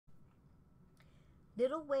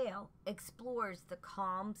Little Whale explores the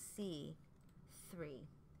calm sea 3.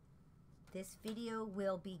 This video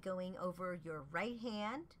will be going over your right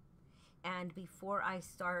hand, and before I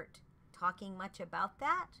start talking much about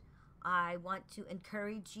that, I want to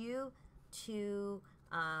encourage you to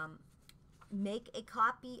make a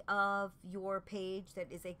copy of your page that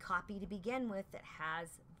is a copy to begin with that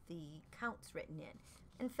has the counts written in.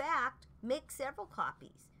 In fact, make several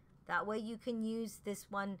copies. That way you can use this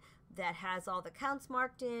one that has all the counts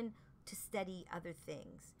marked in to study other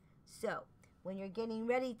things. So when you're getting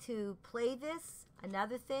ready to play this,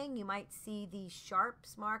 another thing, you might see the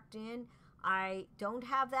sharps marked in. I don't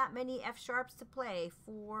have that many F sharps to play,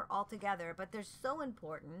 4 altogether, but they're so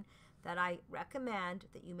important that I recommend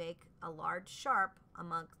that you make a large sharp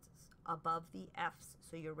above the F's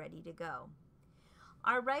so you're ready to go.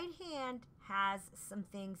 Our right hand has some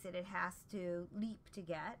things that it has to leap to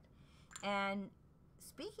get, and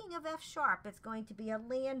speaking of F sharp, it's going to be a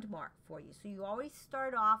landmark for you. So you always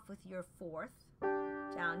start off with your 4th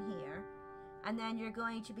down here, and then you're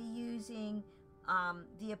going to be using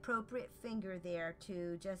the appropriate finger there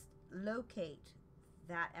to just locate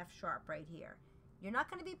that F sharp right here. You're not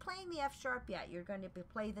going to be playing the F sharp yet. You're going to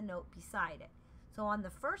play the note beside it. So on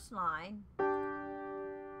the first line,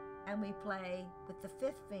 and we play with the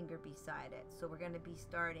 5th finger beside it. So we're going to be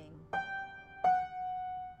starting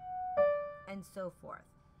and so forth.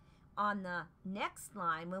 On the next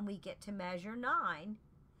line, when we get to measure 9,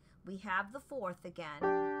 we have the 4th again.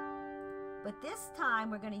 But this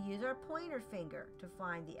time we're going to use our pointer finger to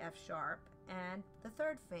find the F sharp and the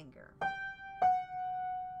 3rd finger.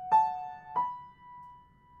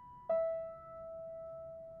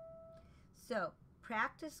 So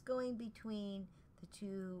practice going between the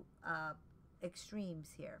two extremes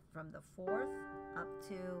here, from the 4th up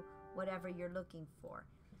to whatever you're looking for.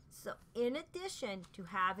 So in addition to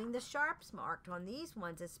having the sharps marked on these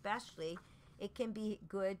ones especially, it can be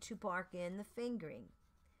good to mark in the fingering,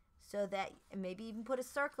 so that maybe even put a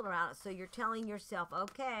circle around it, so you're telling yourself,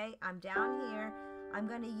 okay, I'm down here, I'm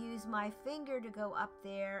going to use my finger to go up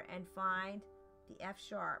there and find the F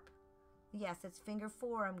sharp. Yes, it's finger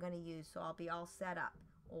 4 I'm going to use, so I'll be all set up.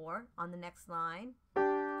 Or on the next line,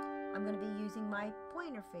 I'm going to be using my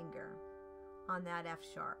pointer finger on that F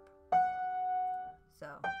sharp. So,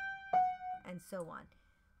 and so on.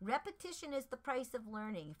 Repetition is the price of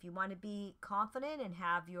learning. If you want to be confident and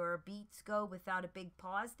have your beats go without a big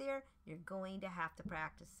pause there, you're going to have to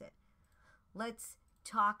practice it. Let's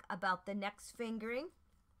talk about the next fingering.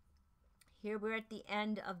 Here we're at the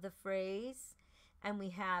end of the phrase, and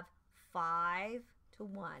we have 5 to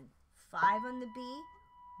 1. 5 on the B,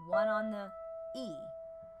 1 on the E.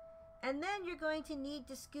 And then you're going to need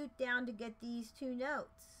to scoot down to get these 2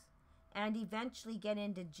 notes and eventually get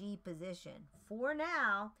into G position. For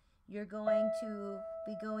now, you're going to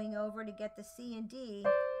be going over to get the C and D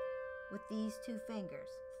with these 2 fingers,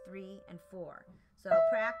 3 and 4. So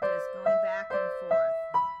practice going back and forth.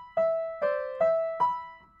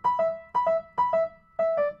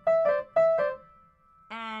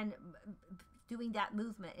 And doing that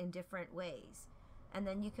movement in different ways. And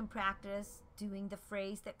then you can practice doing the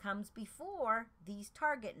phrase that comes before these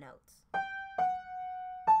target notes.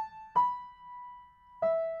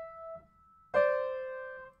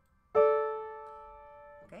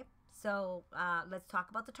 Okay, so let's talk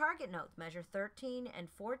about the target notes. Measure 13 and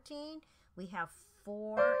 14. We have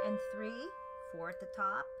 4 and 3, 4 at the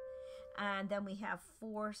top. And then we have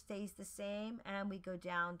 4 stays the same, and we go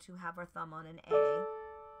down to have our thumb on an A.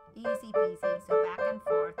 Easy peasy, so back and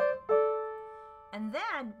forth. And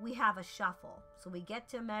then we have a shuffle. So we get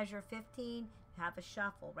to measure 15, have a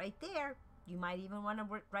shuffle. Right there, you might even want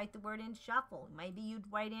to write the word in shuffle. Maybe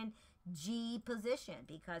you'd write in G position,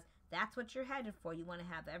 because that's what you're headed for. You want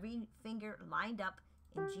to have every finger lined up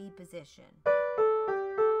in G position.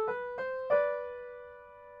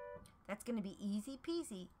 That's going to be easy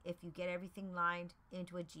peasy if you get everything lined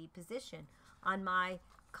into a G position. On my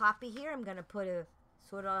copy here, I'm going to put a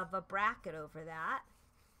sort of a bracket over that.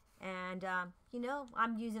 And, you know,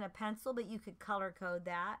 I'm using a pencil, but you could color code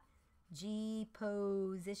that. G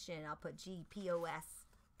position. I'll put G-P-O-S,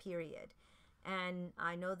 period. And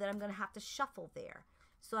I know that I'm going to have to shuffle there.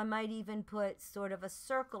 So I might even put sort of a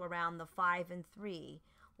circle around the 5 and 3,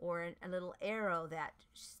 or a little arrow that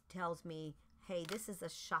tells me, hey, this is a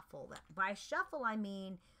shuffle. By shuffle, I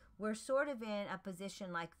mean we're sort of in a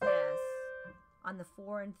position like this on the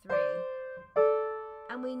 4 and 3.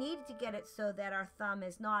 And we need to get it so that our thumb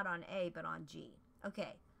is not on A, but on G.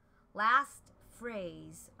 Okay, last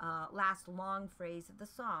phrase, last long phrase of the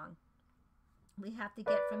song. We have to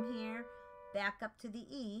get from here back up to the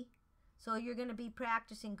E. So you're going to be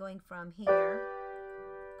practicing going from here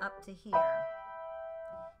up to here.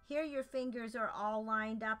 Here your fingers are all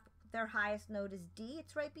lined up. Their highest note is D.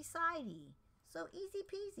 It's right beside E. So easy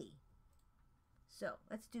peasy. So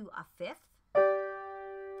let's do a fifth.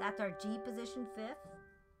 That's our G position fifth.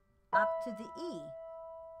 Up to the E.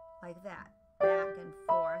 Like that. Back and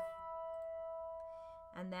forth.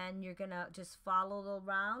 And then you're going to just follow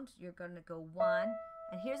around. You're going to go 1.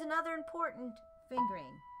 And here's another important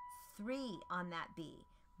fingering. 3 on that B.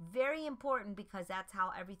 Very important because that's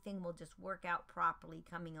how everything will just work out properly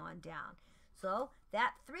coming on down. So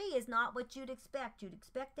that 3 is not what you'd expect. You'd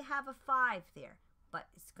expect to have a 5 there. But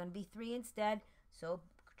it's going to be 3 instead. So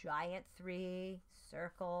giant 3,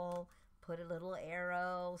 circle, put a little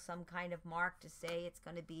arrow, some kind of mark to say it's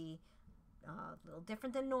going to be a little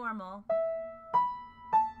different than normal.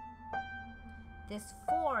 This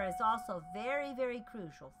 4 is also very, very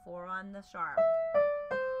crucial. 4 on the sharp.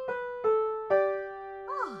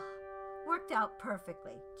 Oh, worked out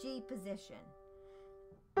perfectly. G position.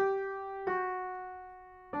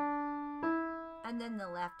 And then the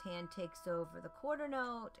left hand takes over the quarter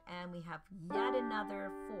note, and we have yet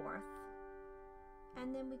another 4th.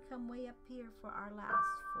 And then we come way up here for our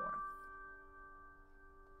last 4th.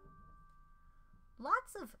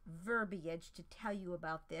 Lots of verbiage to tell you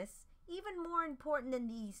about this. Even more important than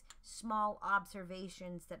these small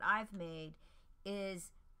observations that I've made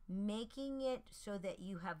is making it so that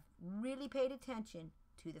you have really paid attention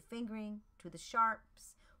to the fingering, to the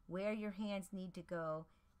sharps, where your hands need to go,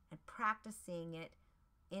 and practicing it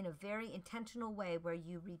in a very intentional way where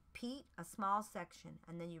you repeat a small section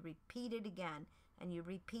and then you repeat it again and you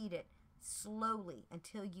repeat it slowly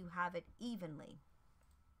until you have it evenly.